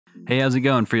Hey, how's it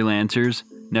going, freelancers?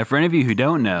 Now, for any of you who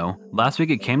don't know, last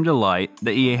week it came to light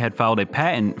that EA had filed a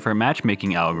patent for a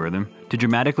matchmaking algorithm to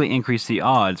dramatically increase the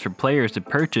odds for players to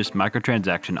purchase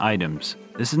microtransaction items.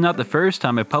 This is not the first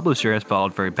time a publisher has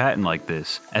filed for a patent like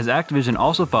this, as Activision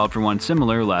also filed for one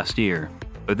similar last year.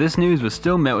 But this news was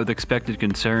still met with expected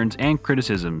concerns and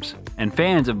criticisms, and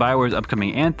fans of Bioware's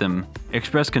upcoming Anthem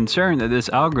expressed concern that this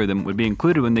algorithm would be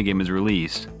included when the game is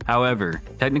released. However,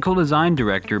 technical design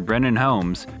director Brenon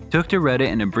Holmes took to Reddit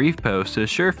in a brief post to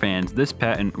assure fans this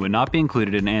patent would not be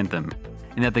included in Anthem,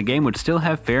 and that the game would still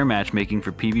have fair matchmaking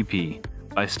for PvP,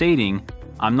 by stating,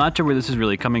 "I'm not sure where this is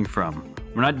really coming from.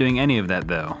 We're not doing any of that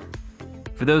though."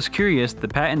 For those curious, the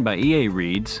patent by EA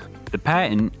reads, "The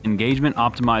patent, Engagement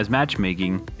Optimized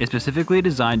Matchmaking, is specifically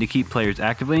designed to keep players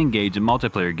actively engaged in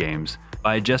multiplayer games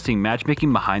by adjusting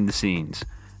matchmaking behind the scenes.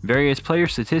 Various player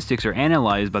statistics are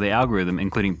analyzed by the algorithm,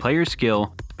 including player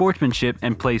skill, sportsmanship,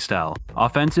 and playstyle,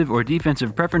 offensive or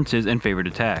defensive preferences, and favored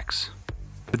attacks.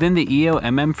 Within the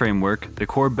EOMM framework, the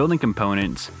core building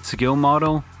components, skill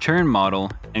model, churn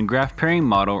model, and graph pairing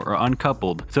model are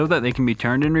uncoupled so that they can be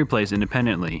turned and replaced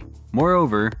independently.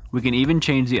 Moreover, we can even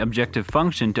change the objective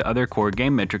function to other core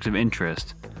game metrics of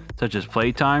interest, such as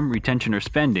playtime, retention, or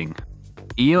spending.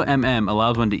 EOMM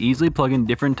allows one to easily plug in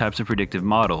different types of predictive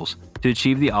models to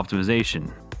achieve the optimization.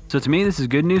 So to me, this is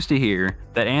good news to hear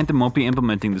that Anthem won't be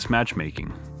implementing this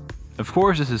matchmaking. Of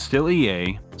course, this is still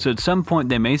EA, so at some point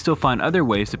they may still find other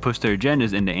ways to push their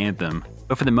agendas into Anthem,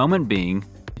 but for the moment being,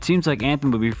 it seems like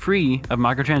Anthem will be free of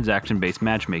microtransaction-based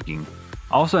matchmaking.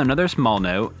 Also, another small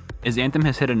note is Anthem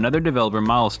has hit another developer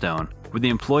milestone, with the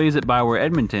employees at Bioware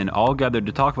Edmonton all gathered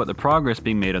to talk about the progress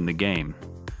being made on the game.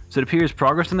 So it appears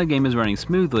progress on the game is running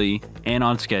smoothly and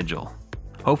on schedule.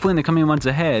 Hopefully in the coming months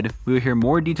ahead, we will hear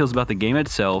more details about the game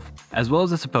itself, as well as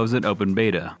the supposed open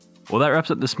beta. Well, that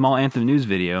wraps up the small Anthem news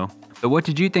video, but what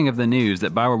did you think of the news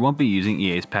that Bioware won't be using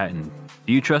EA's patent?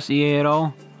 Do you trust EA at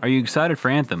all? Are you excited for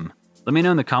Anthem? Let me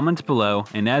know in the comments below,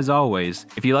 and as always,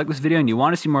 if you like this video and you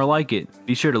want to see more like it,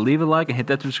 be sure to leave a like and hit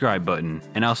that subscribe button,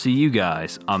 and I'll see you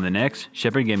guys on the next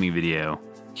Shepard Gaming video.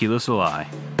 Kilo Salai.